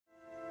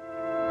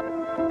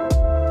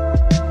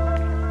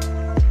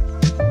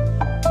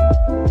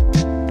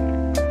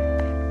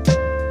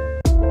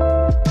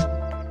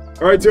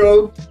Alright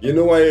y'all, you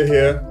know why you're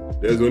here.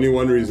 There's only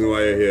one reason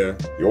why you're here.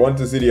 You want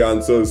to see the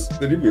answers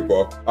to the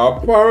paper.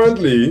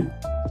 Apparently,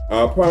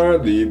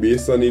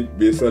 based on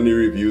the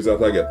reviews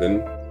that I'm getting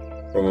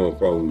from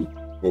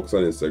folks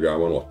on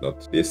Instagram and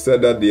whatnot, they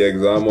said that the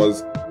exam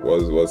was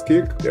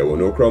cake. There were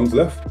no crumbs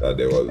left. That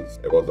there was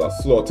a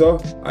slaughter.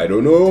 I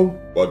don't know,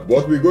 but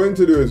what we're going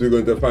to do is we're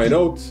going to find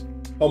out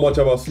how much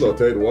of a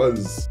slaughter it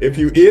was. If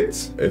you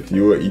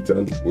were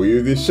eaten, were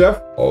you the chef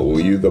or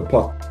were you the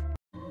pot?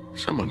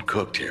 Someone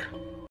cooked here.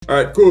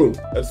 Alright, cool.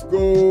 Let's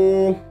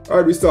go.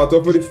 Alright, we start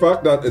off with the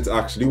fact that it's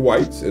actually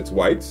white. It's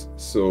white,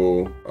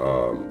 so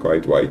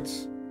quite white.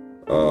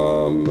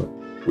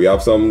 We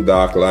have some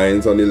dark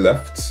lines on the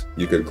left.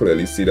 You can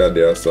clearly see that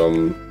there are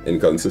some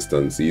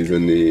inconsistencies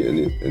in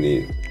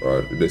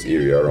this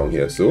area around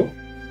here. So,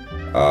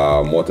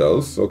 what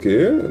else?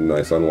 Okay,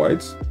 nice and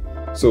white.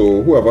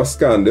 So whoever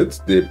scanned it,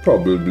 they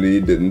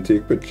probably didn't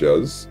take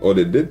pictures, or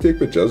they did take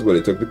pictures, but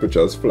they took the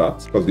pictures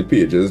flat because the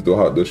pages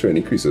don't show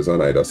any creases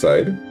on either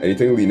side.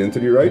 Anything leaning to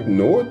the right?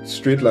 No,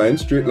 straight lines,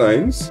 straight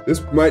lines.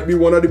 This might be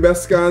one of the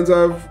best scans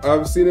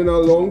I've seen in a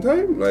long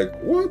time. Like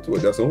what?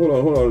 Wait,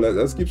 hold on.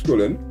 Let's keep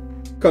scrolling.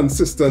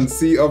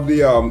 Consistency of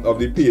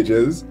the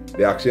pages.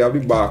 They actually have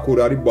the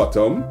barcode at the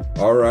bottom.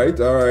 All right.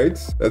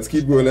 Let's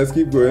keep going.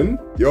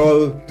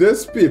 Y'all,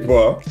 this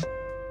paper.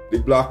 The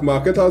black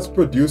market has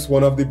produced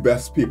one of the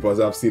best papers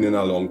I've seen in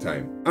a long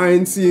time. I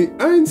ain't see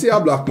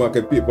a black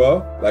market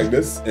paper like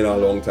this in a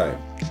long time.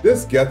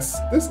 This gets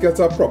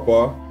a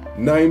proper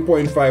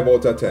 9.5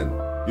 out of 10.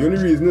 The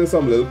only reason is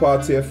some little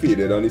parts here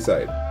faded on the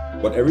side.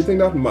 But everything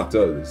that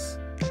matters,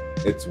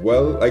 it's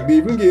well, like they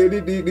even gave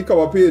the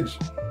cover page,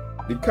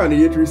 the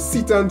candidate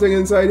receipt and thing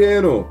inside here,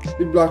 you know.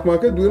 The black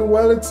market doing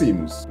well, it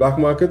seems. Black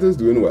market is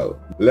doing well.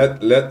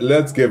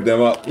 Let's give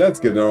them a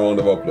round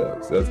of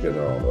applause. Let's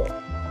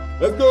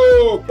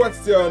go!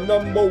 Question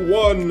number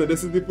 1.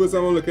 This is the first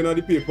time I'm looking at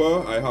the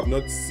paper. I have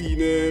not seen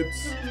it.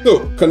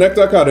 So, Connect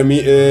Academy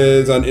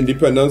is an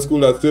independent school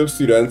that serves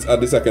students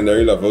at the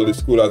secondary level. The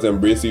school has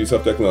embraced the use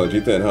of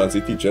technology to enhance the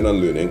teaching and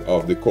learning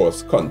of the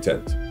course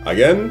content.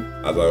 Again,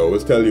 as I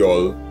always tell you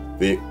all,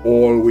 they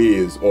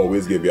always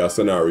give you a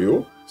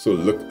scenario. So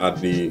look at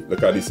the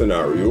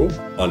scenario,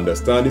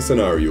 understand the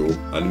scenario,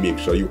 and make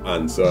sure you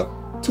answer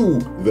to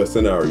the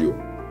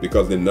scenario.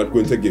 Because they're not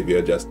going to give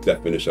you just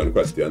definition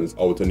questions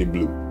out in the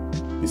blue.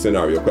 The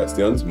scenario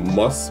questions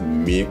must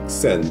make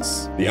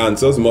sense. The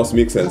answers must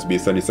make sense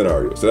based on the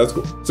scenario. So let's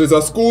go. So it's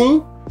a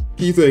school,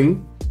 key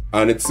thing,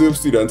 and it serves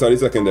students at the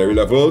secondary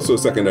level. So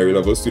secondary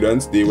level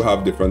students, they will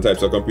have different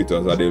types of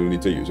computers that they will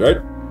need to use,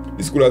 right?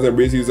 The school has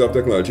embraced the use of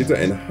technology to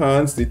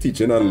enhance the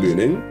teaching and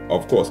learning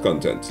of course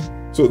content.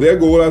 So their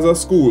goal as a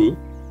school,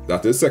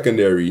 that is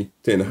secondary,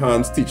 to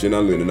enhance teaching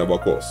and learning of a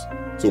course.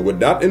 So with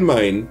that in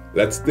mind,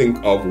 let's think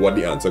of what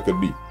the answer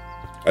could be.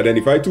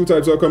 Identify 2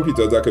 types of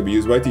computers that could be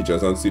used by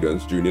teachers and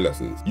students during the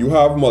lessons. You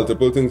have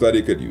multiple things that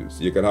they could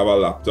use. You could have a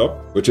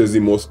laptop, which is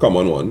the most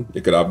common one.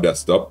 You could have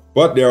desktop,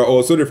 but there are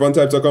also different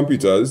types of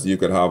computers. You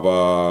could have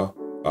a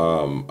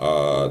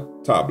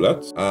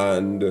tablet,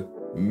 and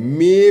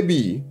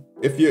maybe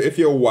if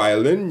you're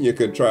wilding, you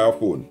could try a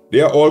phone.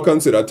 They are all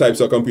considered types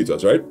of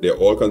computers, right? They're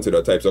all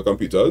considered types of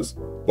computers,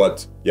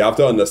 but you have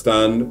to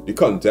understand the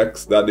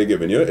context that they're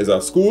giving you. Is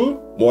a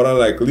school, more than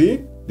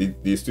likely,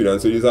 the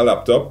students could use a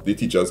laptop, the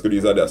teachers could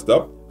use a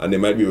desktop, and they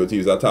might be able to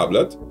use a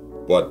tablet.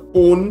 But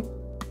phone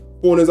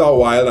is a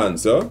wild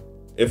answer.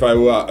 If I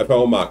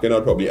were marking,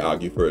 I'd probably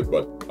argue for it,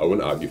 but I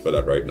wouldn't argue for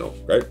that right now,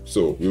 right?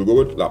 So we'll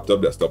go with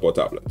laptop, desktop, or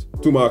tablet.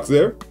 2 marks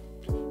there.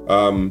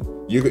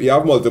 You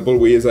have multiple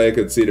ways that you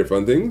could say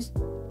different things,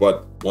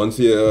 but once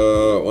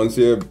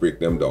you break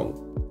them down.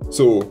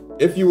 So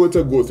if you were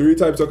to go through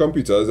the types of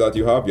computers that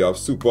you have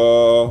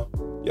super,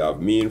 you have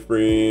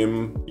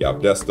mainframe, you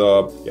have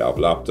desktop, you have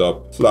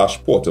laptop,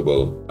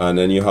 /portable, and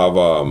then you have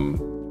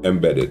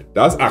embedded.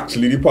 That's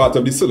actually the part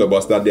of the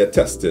syllabus that they're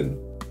testing.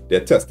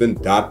 They're testing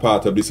that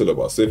part of the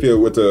syllabus. So if you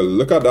were to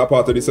look at that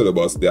part of the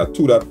syllabus, there are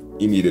 2 that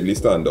immediately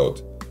stand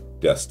out.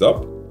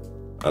 Desktop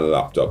and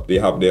laptop. They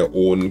have their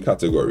own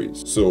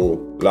categories.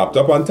 So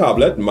laptop and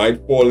tablet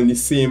might fall in the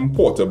same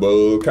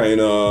portable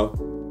kind of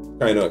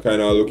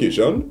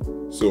location.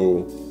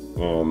 So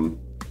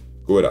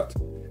go with that.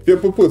 If you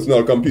put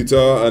personal computer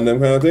and them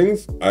kind of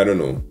things, I don't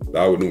know.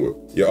 That wouldn't work.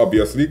 You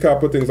obviously can't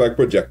put things like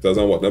projectors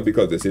and whatnot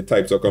because they say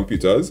types of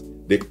computers.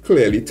 They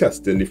clearly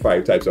testing the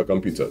 5 types of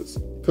computers.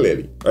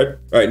 Clearly, right?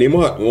 Alright, name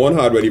one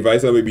hardware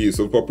device that may be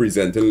useful for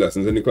presenting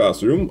lessons in the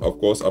classroom. Of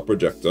course, a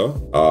projector.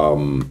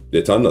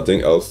 Data,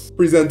 nothing else.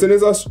 Presenting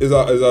is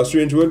a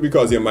strange word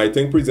because you might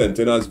think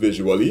presenting as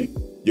visually.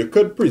 You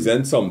could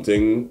present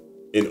something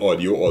in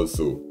audio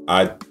also.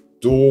 I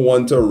don't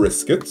want to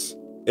risk it.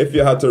 If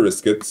you had to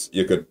risk it,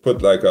 you could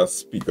put like a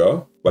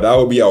speaker, but that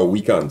would be a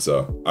weak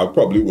answer. I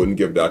probably wouldn't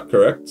give that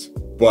correct.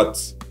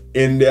 But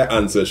in their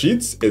answer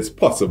sheets, it's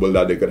possible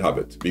that they could have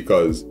it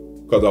because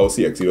how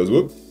CXC does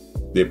work.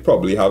 They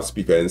probably have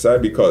speaker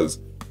inside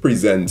because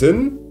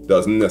presenting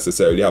doesn't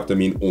necessarily have to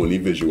mean only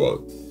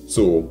visual.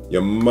 So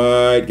you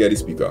might get a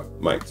speaker,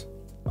 might.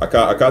 I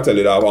can't tell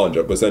you that I'm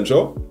 100%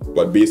 sure,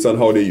 but based on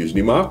how they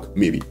usually mark,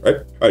 maybe, right?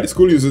 All right, the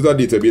school uses a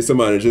database to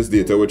manage its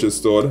data which is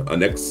stored. Our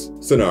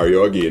next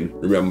scenario again,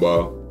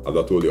 remember, as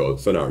I told you all,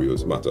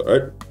 scenarios matter,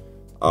 right?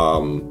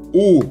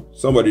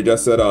 Somebody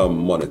just said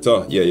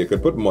monitor. Yeah, you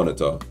could put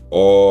monitor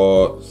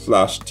or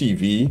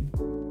 /TV.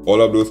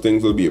 All of those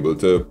things will be able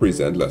to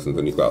present lessons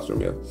in the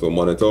classroom, yeah. So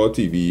monitor or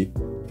TV.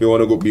 If you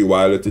want to go be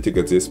wild, you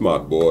could say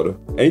smart board.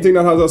 Anything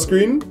that has a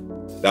screen,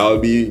 that'll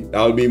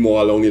be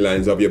more along the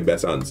lines of your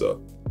best answer.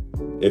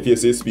 If you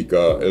say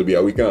speaker, it'll be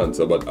a weaker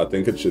answer, but I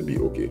think it should be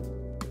okay.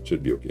 It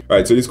should be okay. All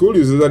right, so the school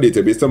uses a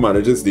database to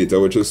manage its data,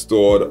 which is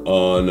stored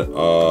on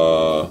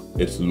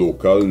its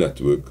local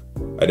network.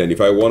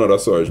 Identify one other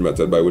storage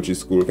method by which the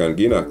school can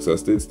gain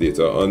access to its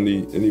data in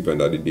the event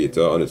that the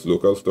data on its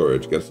local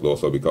storage gets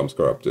lost or becomes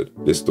corrupted.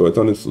 They store it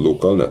on its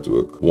local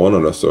network. One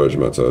other storage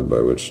method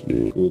by which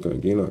the school can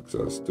gain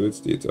access to its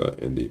data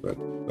in the event.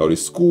 Now the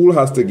school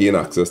has to gain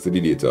access to the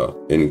data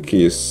in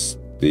case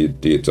the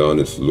data on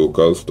its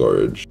local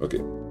storage.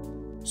 Okay.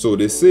 So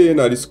they say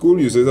that the school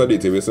uses a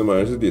database to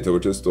manage the data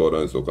which is stored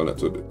on its local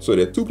network. So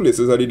there are two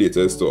places that the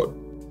data is stored.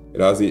 It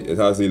has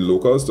the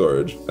local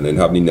storage and then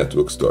have the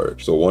network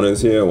storage. So one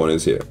is here, one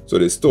is here. So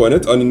they're storing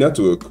it on the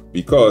network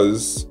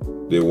because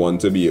they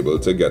want to be able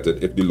to get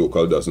it if the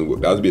local doesn't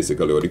work. That's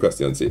basically what the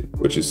question said.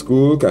 Which the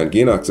school can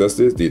gain access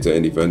to its data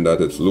in the event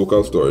that its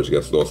local storage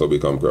gets lost or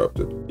become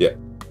corrupted. Yeah.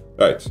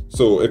 Right.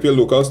 So if your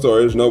local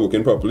storage not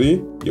working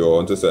properly, you're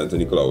on to send it in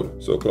the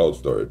cloud. So cloud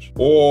storage.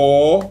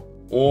 Or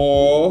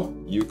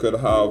you could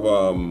have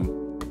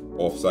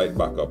off-site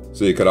backup.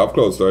 So you could have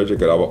cloud storage, you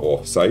could have an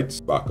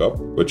off-site backup,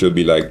 which will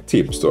be like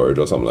tape storage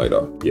or something like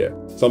that. Yeah,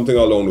 something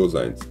along those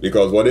lines.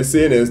 Because what they're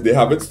saying is they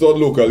have it stored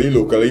locally.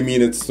 Locally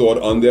mean it's stored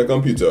on their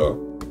computer,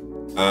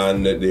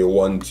 and they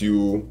want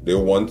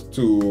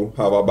to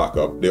have a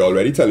backup. They're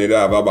already telling you they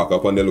have a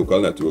backup on their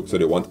local network, so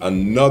they want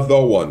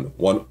another one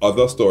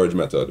other storage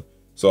method.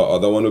 So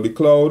other one will be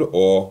cloud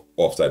or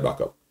off-site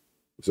backup.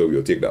 So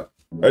we'll take that.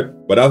 Right?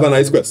 But that's a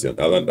nice question.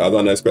 That's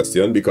a nice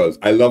question because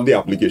I love the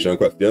application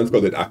questions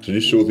because it actually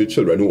shows the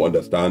children who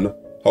understand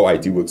how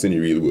IT works in the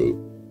real world,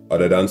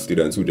 other than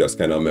students who just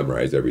kind of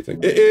memorize everything.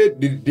 The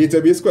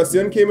database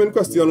question came in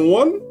question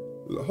 1.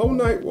 How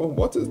nice?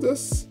 What is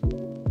this?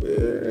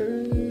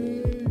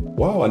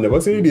 Wow, I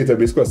never seen the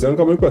database question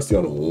come in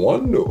question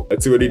 1 though.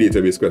 Let's see what the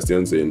database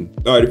question is saying.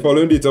 Alright, the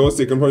following data was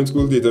taken from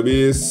school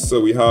database.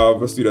 So we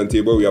have a student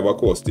table, we have a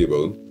course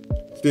table.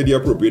 State the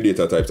appropriate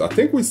data types. I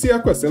think we see a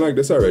question like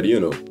this already, you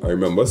know. I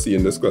remember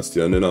seeing this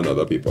question in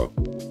another paper.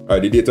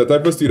 Alright, the data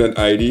type for student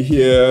ID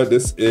here,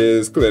 this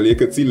is clearly you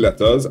could see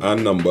letters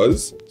and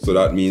numbers. So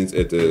that means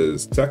it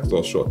is text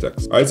or short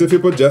text. Alright, so if you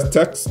put just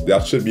text,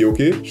 that should be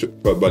okay.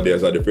 But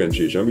there's a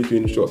differentiation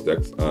between short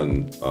text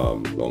and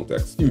long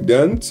text.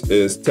 Student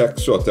is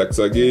text, short text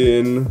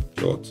again.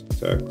 Short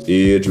text.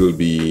 Age will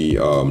be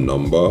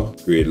number.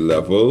 Grade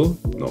level,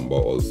 number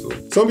also.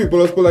 Some people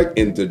just put like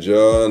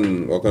integer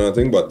and what kind of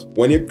thing, but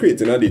when you're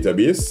creating a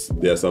database,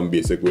 there are some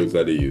basic words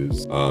that they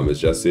use. It's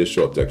just say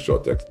short text.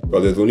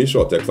 Because there's only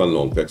short text and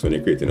long text when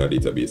you're creating a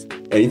database.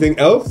 Anything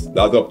else,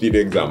 that's up to the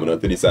examiner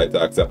to decide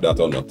to accept that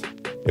or not.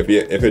 If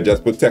you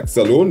just put text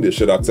alone, they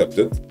should accept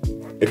it.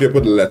 If you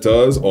put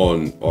letters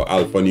on or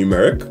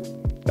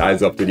alphanumeric, that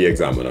is up to the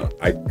examiner.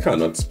 I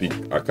cannot speak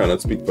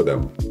for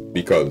them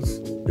because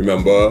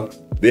remember,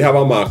 they have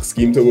a mark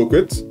scheme to work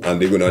with, and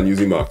they're going to use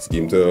the mark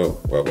scheme to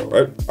whatever,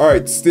 right? All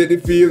right, state the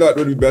field that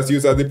would be best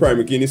used as the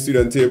primary key in the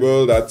student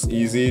table. That's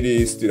easy,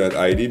 the student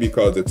ID,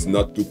 because it's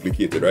not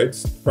duplicated, right?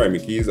 Primary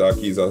keys are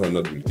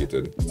not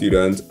duplicated.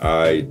 Student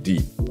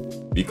ID.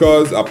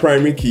 Because a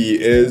primary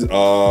key is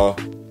a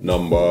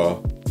number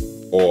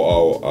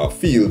or a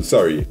field,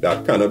 sorry,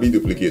 that cannot be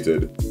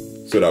duplicated.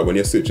 So that when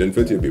you're searching for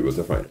it, you'll be able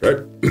to find it,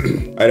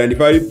 right?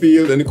 Identify the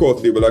field in the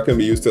course table that can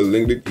be used to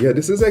link the... Yeah,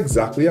 this is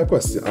exactly a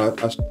question.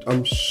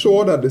 I'm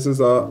sure that this is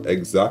an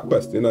exact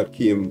question that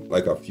came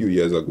like a few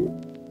years ago.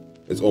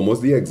 It's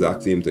almost the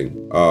exact same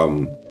thing.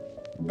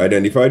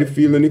 Identify the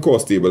field in the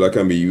course table that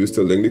can be used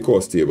to link the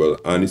course table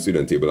and the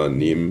student table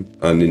and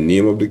the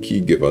name of the key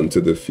given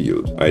to the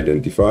field.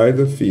 Identify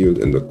the field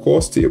in the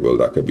course table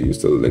that can be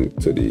used to link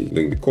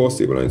the course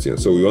table and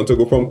student. So we want to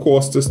go from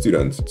course to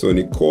student. So in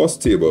the course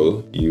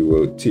table, you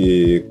will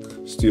take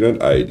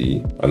student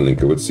ID and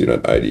link it with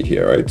student ID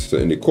here, right? So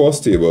in the course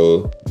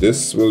table,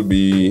 this will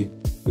be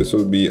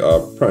our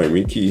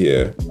primary key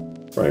here,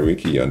 primary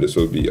key, and this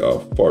will be our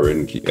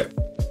foreign key here.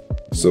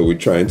 So we're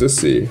trying to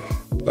say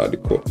that the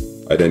course.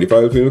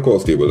 Identify the field in the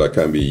course table that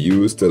can be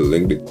used to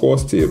link the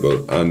course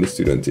table and the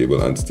student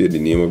table and state the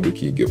name of the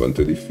key given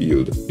to the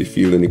field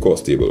in the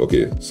course table.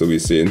 Okay, so we're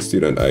saying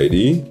student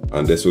ID,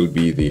 and this will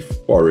be the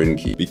foreign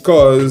key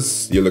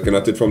because you're looking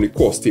at it from the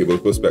course table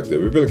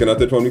perspective. If you're looking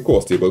at it from the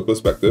course table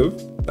perspective,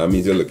 that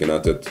means you're looking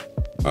at it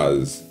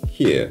as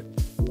here.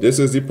 This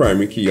is the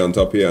primary key on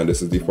top here, and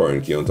this is the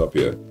foreign key on top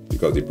here,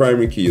 because the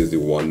primary key is the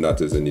one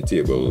that is in the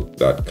table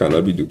that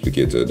cannot be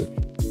duplicated.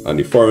 And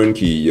the foreign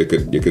key, you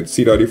could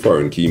see that the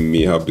foreign key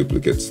may have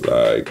duplicates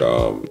like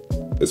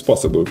it's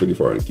possible for the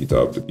foreign key to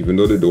have, even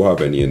though they don't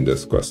have any in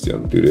this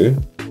question, do they?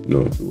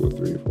 No, 2,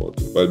 3, 4,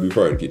 2. But it'll be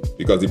foreign key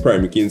because the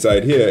primary key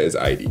inside here is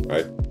ID,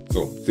 right?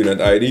 So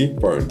student ID,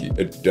 foreign key.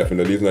 It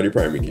definitely is not the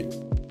primary key.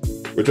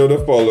 Which of the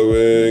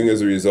following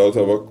is a result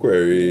of a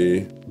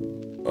query?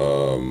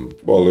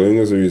 Following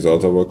is a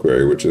result of a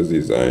query which is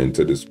designed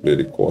to display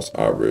the course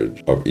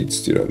average of each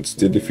student.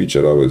 State the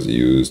feature that was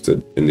used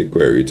in the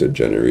query to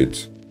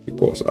generate the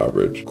course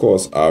average.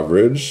 Course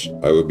average,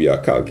 I will be a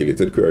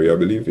calculated query, I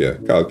believe. Yeah,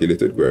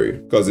 calculated query.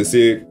 Because they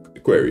say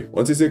query.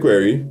 Once you say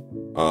query,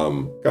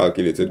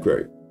 calculated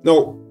query.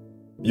 Now,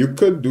 you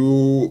could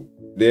do,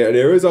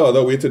 there is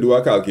another way to do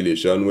a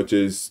calculation, which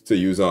is to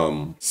use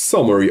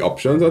summary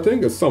options. I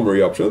think it's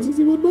summary options is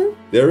the word, right?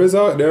 There is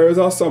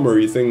a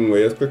summary thing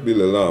where you click the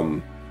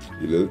little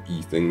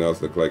E thing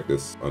that's look like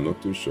this. I'm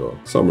not too sure.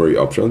 Summary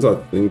options, I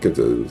think it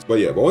is. But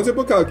yeah, but once you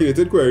put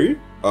calculated query,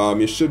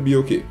 you should be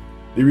okay.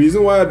 The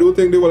reason why I don't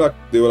think they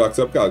will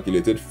accept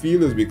calculated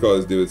field is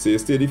because they would say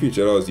state the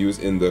feature that was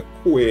used in the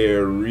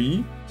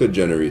query to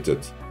generate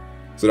it.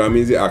 So that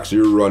means they're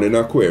actually running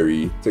a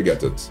query to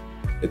get it.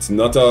 It's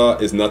not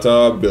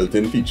a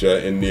built-in feature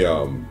in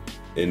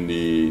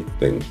the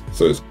thing.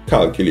 So it's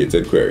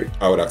calculated query.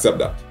 I would accept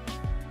that.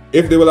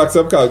 If they will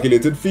accept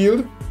calculated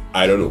field,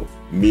 I don't know.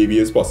 Maybe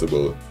it's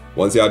possible.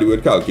 Once you add the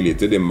word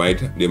calculated, they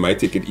might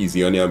take it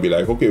easy on you and be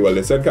like, okay, well,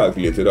 they said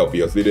calculated,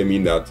 obviously they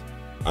mean that.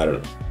 I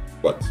don't know.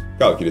 But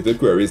calculated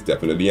query is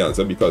definitely the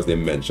answer because they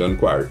mentioned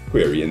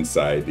query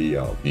inside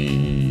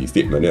the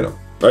statement, you know.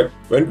 Right?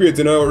 When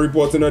creating a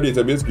report in a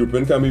database,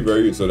 grouping can be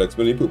very useful.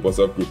 Explain the purpose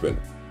of grouping.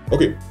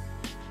 Okay.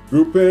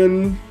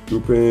 Grouping.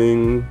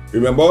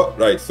 Remember,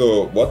 right,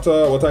 so what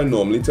I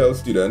normally tell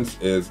students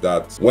is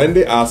that when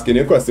they asking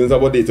you questions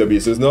about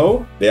databases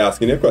now, they're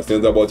asking you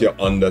questions about your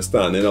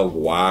understanding of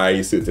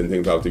why certain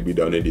things have to be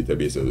done in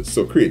databases.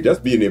 So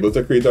just being able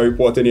to create a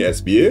report in your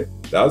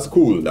SBA, that's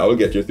cool. That will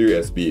get you through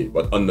SBA.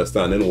 But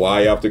understanding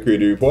why you have to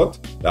create a report,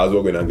 that's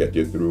what we're gonna get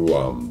you through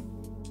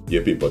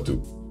your paper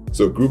 2.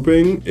 So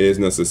grouping is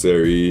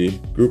necessary.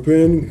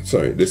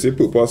 They say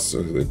purpose.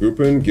 The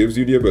grouping gives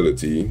you the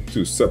ability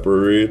to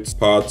separate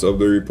parts of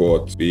the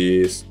report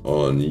based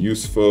on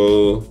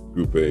useful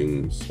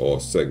groupings or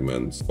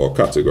segments or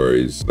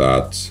categories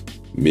that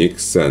make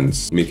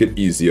sense, make it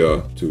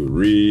easier to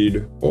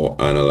read or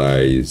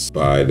analyze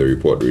by the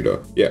report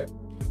reader. Yeah.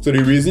 So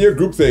the reason you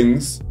group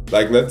things,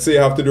 like let's say you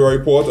have to do a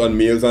report on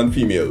males and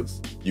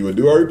females. You would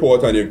do a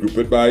report and you group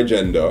it by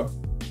gender,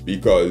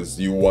 because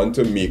you want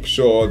to make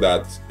sure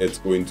that it's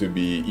going to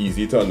be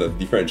easy to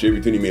differentiate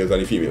between the males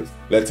and the females.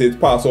 Let's say it's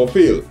pass or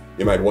fail.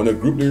 You might want to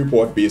group the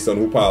report based on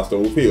who passed or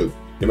who failed.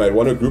 You might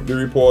want to group the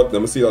report,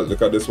 let me see,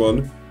 look at this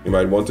one. You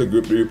might want to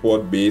group the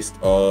report based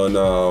on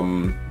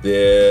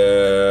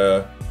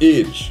their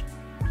age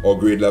or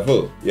grade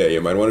level. Yeah,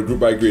 you might want to group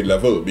by grade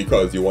level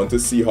because you want to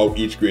see how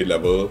each grade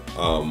level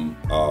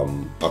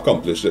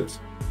accomplished it.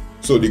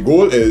 So the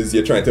goal is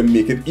you're trying to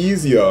make it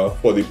easier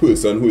for the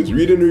person who is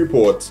reading the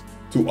report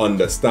to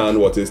understand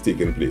what is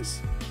taking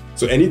place.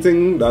 So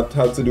anything that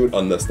has to do with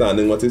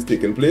understanding what is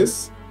taking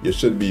place, you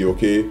should be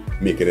okay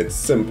making it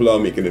simpler,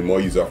 making it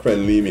more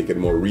user-friendly, making it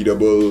more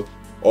readable,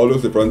 all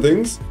those different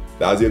things.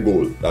 That's your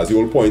goal. That's the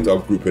whole point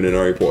of grouping in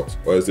a report,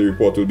 or else the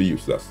report will be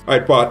useless.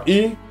 Alright, part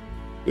E.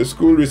 The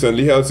school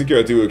recently held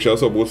security workshops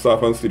for both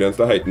staff and students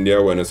to heighten their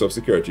awareness of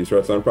security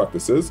threats and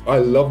practices. I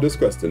love this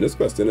question. This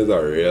question is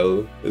a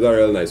real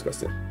nice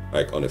question.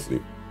 Like,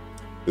 honestly.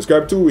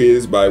 Describe 2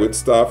 ways by which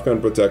staff can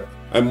protect.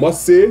 I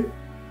must say,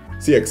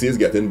 CXC is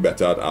getting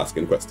better at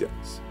asking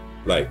questions.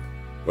 Like,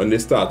 when they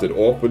started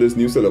off with this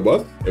new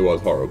syllabus, it was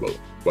horrible.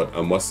 But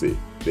I must say,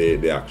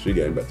 they're actually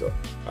getting better.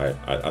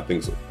 I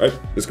think so. Right?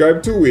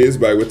 Describe 2 ways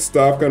by which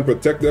staff can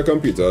protect their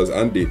computers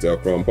and data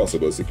from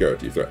possible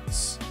security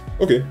threats.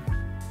 Okay.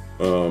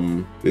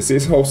 This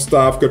is how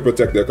staff could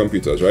protect their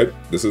computers, right?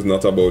 This is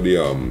not about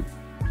the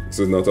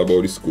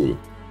school.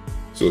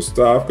 So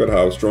staff could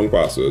have strong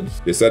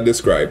passwords. They said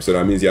describe, so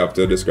that means you have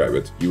to describe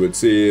it. You would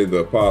say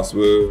the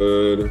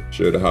password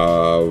should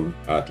have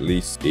at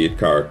least 8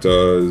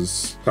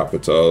 characters,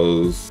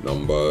 capitals,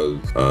 numbers,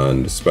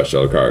 and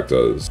special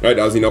characters. Right,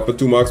 that's enough for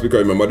 2 marks because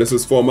remember this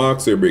is 4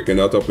 marks, so you're breaking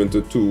that up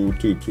into 2,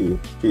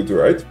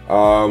 right?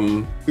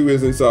 2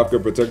 ways in staff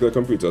could protect their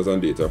computers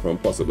and data from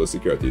possible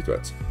security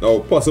threats. Now,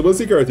 possible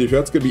security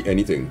threats could be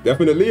anything.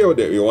 Definitely, you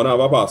want to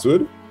have a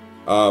password.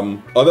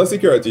 Other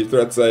security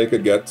threats I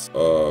could get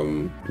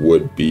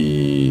would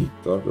be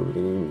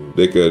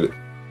they could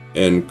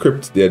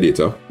encrypt their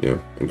data. Yeah,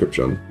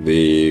 encryption.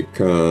 They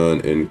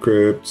can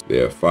encrypt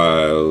their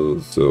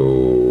files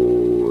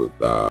so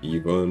that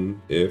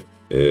even if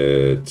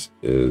it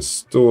is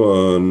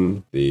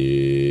stolen,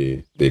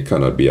 they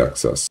cannot be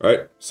accessed.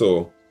 Right?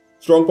 So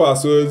strong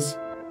passwords,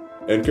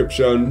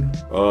 encryption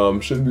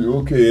should be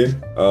okay.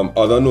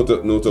 Other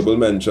notable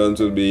mentions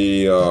will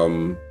be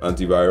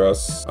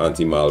antivirus,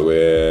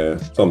 anti-malware,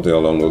 something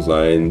along those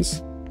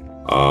lines.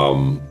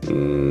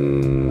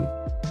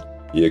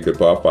 You could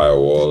put a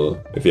firewall.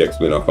 If you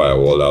explain a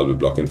firewall, that'll be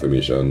block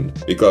information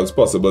because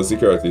possible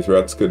security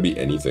threats could be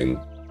anything.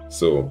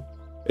 So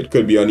It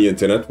could be on the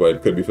internet, but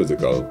it could be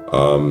physical.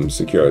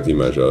 Security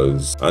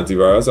measures,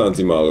 antivirus,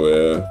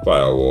 anti-malware,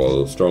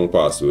 firewall, strong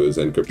passwords,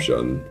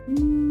 encryption.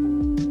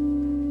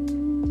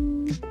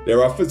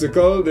 There are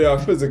physical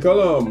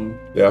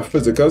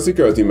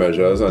security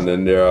measures, and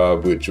then there are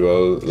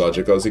virtual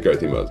logical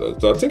security measures.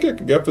 So I think you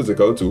could get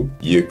physical too.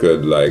 You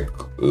could like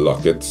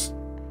lock it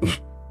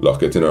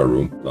in a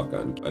room,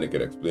 and it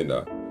could explain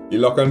that. The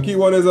lock and key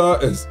one is a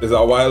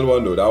wild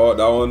one though.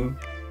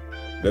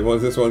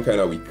 This one kind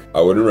of weak.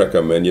 I wouldn't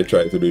recommend you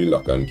try to do the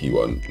lock and key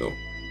one. No,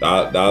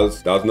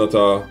 that's not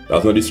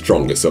the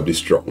strongest of the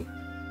strong.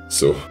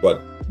 So,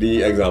 but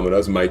the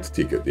examiners might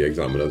take it. The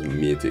examiners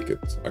may take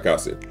it. I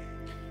can't say.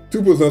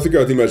 2 personal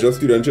security measures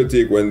students should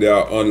take when they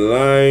are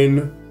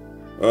online.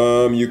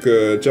 You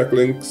could check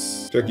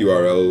links, check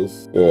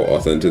URLs for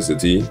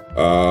authenticity.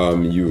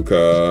 You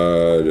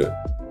could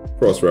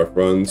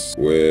cross-reference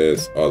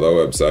with other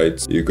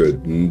websites. You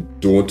could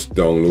don't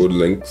download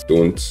links.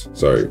 Don't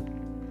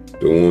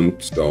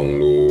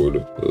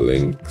download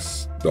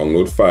links.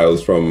 Download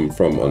files from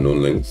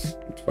unknown links.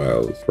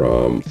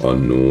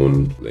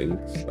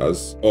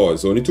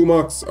 It's only 2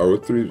 marks. I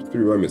wrote three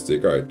by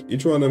mistake. Alright,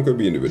 each one of them could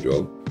be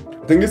individual.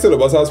 I think the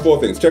syllabus has 4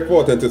 things. Check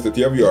for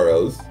authenticity of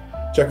URLs,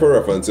 check for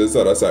references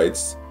to other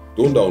sites,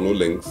 don't download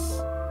links,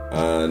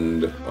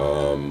 and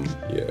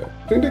yeah.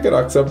 I think they could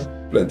accept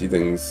plenty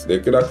things. They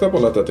could accept a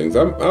lot of things.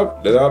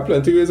 There are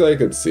plenty ways I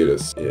could say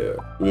this. Yeah,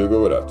 we'll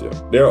go with that,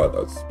 yeah. There are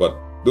others, but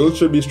those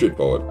should be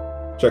straightforward.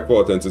 Check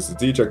for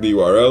authenticity, check the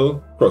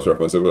URL,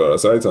 cross-reference with other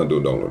sites, and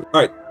don't download it.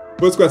 Alright,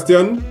 first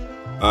question.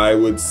 I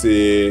would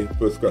say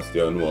first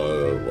question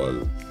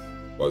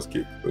was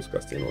cake. First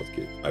question was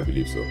cake. I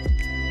believe so.